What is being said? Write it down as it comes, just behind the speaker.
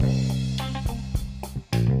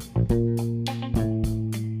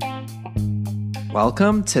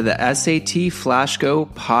Welcome to the SAT Flash Go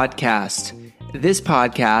podcast. This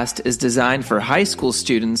podcast is designed for high school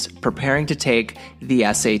students preparing to take the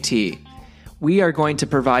SAT. We are going to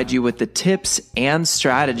provide you with the tips and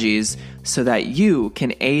strategies so that you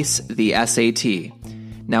can ace the SAT.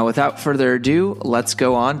 Now, without further ado, let's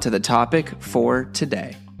go on to the topic for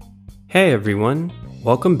today. Hey everyone,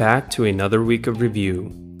 welcome back to another week of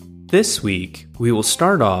review. This week, we will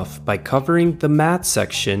start off by covering the math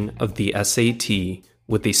section of the SAT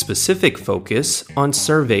with a specific focus on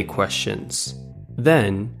survey questions.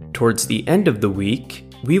 Then, towards the end of the week,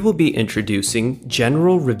 we will be introducing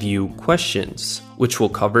general review questions, which will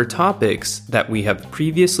cover topics that we have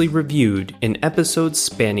previously reviewed in episodes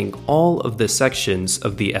spanning all of the sections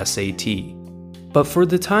of the SAT. But for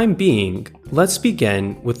the time being, let's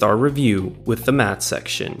begin with our review with the math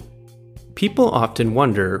section. People often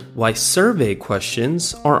wonder why survey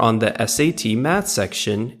questions are on the SAT math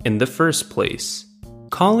section in the first place.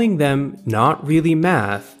 Calling them not really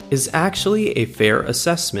math is actually a fair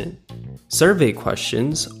assessment. Survey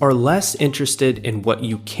questions are less interested in what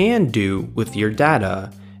you can do with your data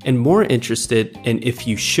and more interested in if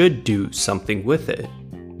you should do something with it.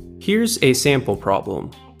 Here's a sample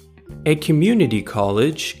problem. A community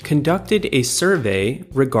college conducted a survey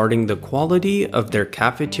regarding the quality of their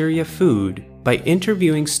cafeteria food by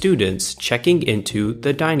interviewing students checking into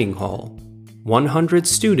the dining hall. 100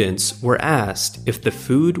 students were asked if the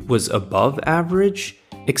food was above average,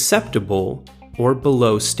 acceptable, or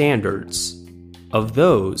below standards. Of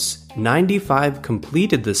those, 95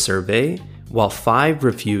 completed the survey, while 5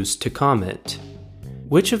 refused to comment.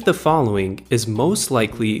 Which of the following is most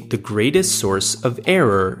likely the greatest source of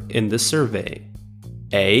error in the survey?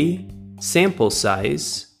 A. Sample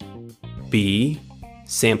size. B.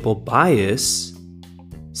 Sample bias.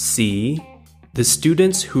 C. The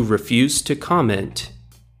students who refused to comment.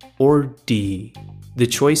 Or D. The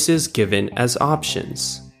choices given as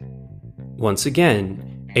options. Once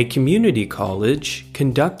again, a community college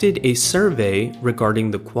conducted a survey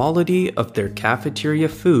regarding the quality of their cafeteria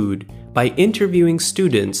food by interviewing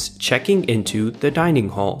students checking into the dining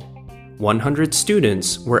hall. 100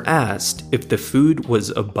 students were asked if the food was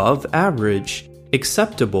above average,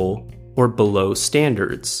 acceptable, or below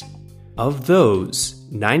standards. Of those,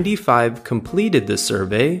 95 completed the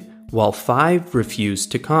survey, while 5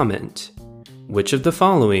 refused to comment. Which of the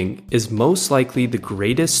following is most likely the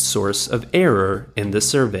greatest source of error in the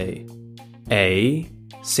survey? A.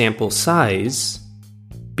 Sample size.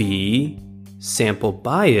 B. Sample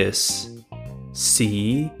bias.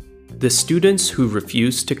 C. The students who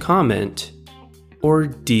refused to comment. Or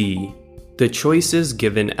D. The choices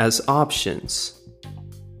given as options.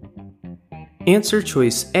 Answer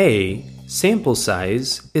choice A, sample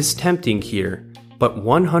size, is tempting here, but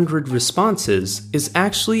 100 responses is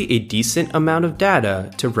actually a decent amount of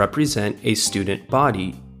data to represent a student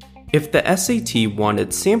body. If the SAT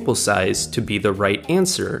wanted sample size to be the right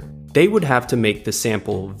answer, they would have to make the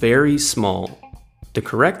sample very small. The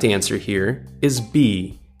correct answer here is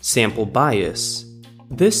B, sample bias.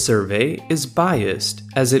 This survey is biased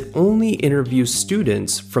as it only interviews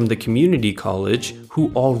students from the community college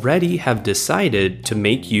who already have decided to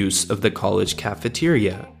make use of the college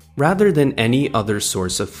cafeteria, rather than any other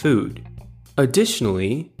source of food.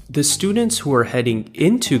 Additionally, the students who are heading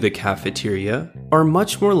into the cafeteria are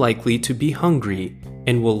much more likely to be hungry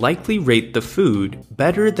and will likely rate the food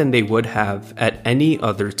better than they would have at any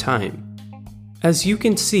other time. As you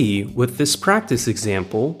can see with this practice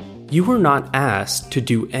example, you were not asked to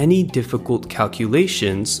do any difficult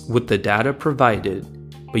calculations with the data provided,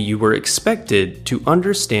 but you were expected to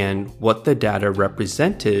understand what the data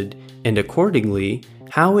represented and accordingly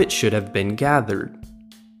how it should have been gathered.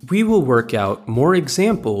 We will work out more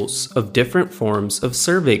examples of different forms of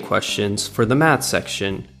survey questions for the math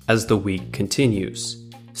section as the week continues.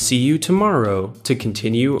 See you tomorrow to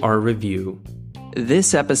continue our review.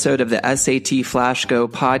 This episode of the SAT Flash Go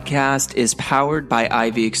podcast is powered by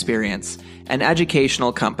Ivy Experience, an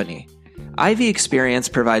educational company. Ivy Experience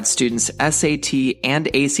provides students SAT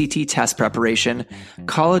and ACT test preparation,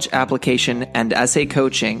 college application and essay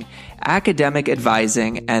coaching, academic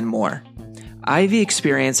advising, and more. Ivy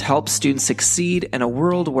Experience helps students succeed in a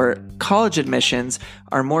world where college admissions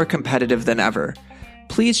are more competitive than ever.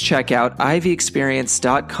 Please check out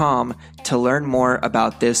ivyexperience.com to learn more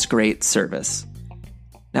about this great service.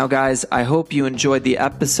 Now, guys, I hope you enjoyed the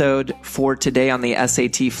episode for today on the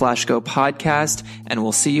SAT Flash Go podcast, and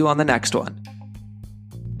we'll see you on the next one.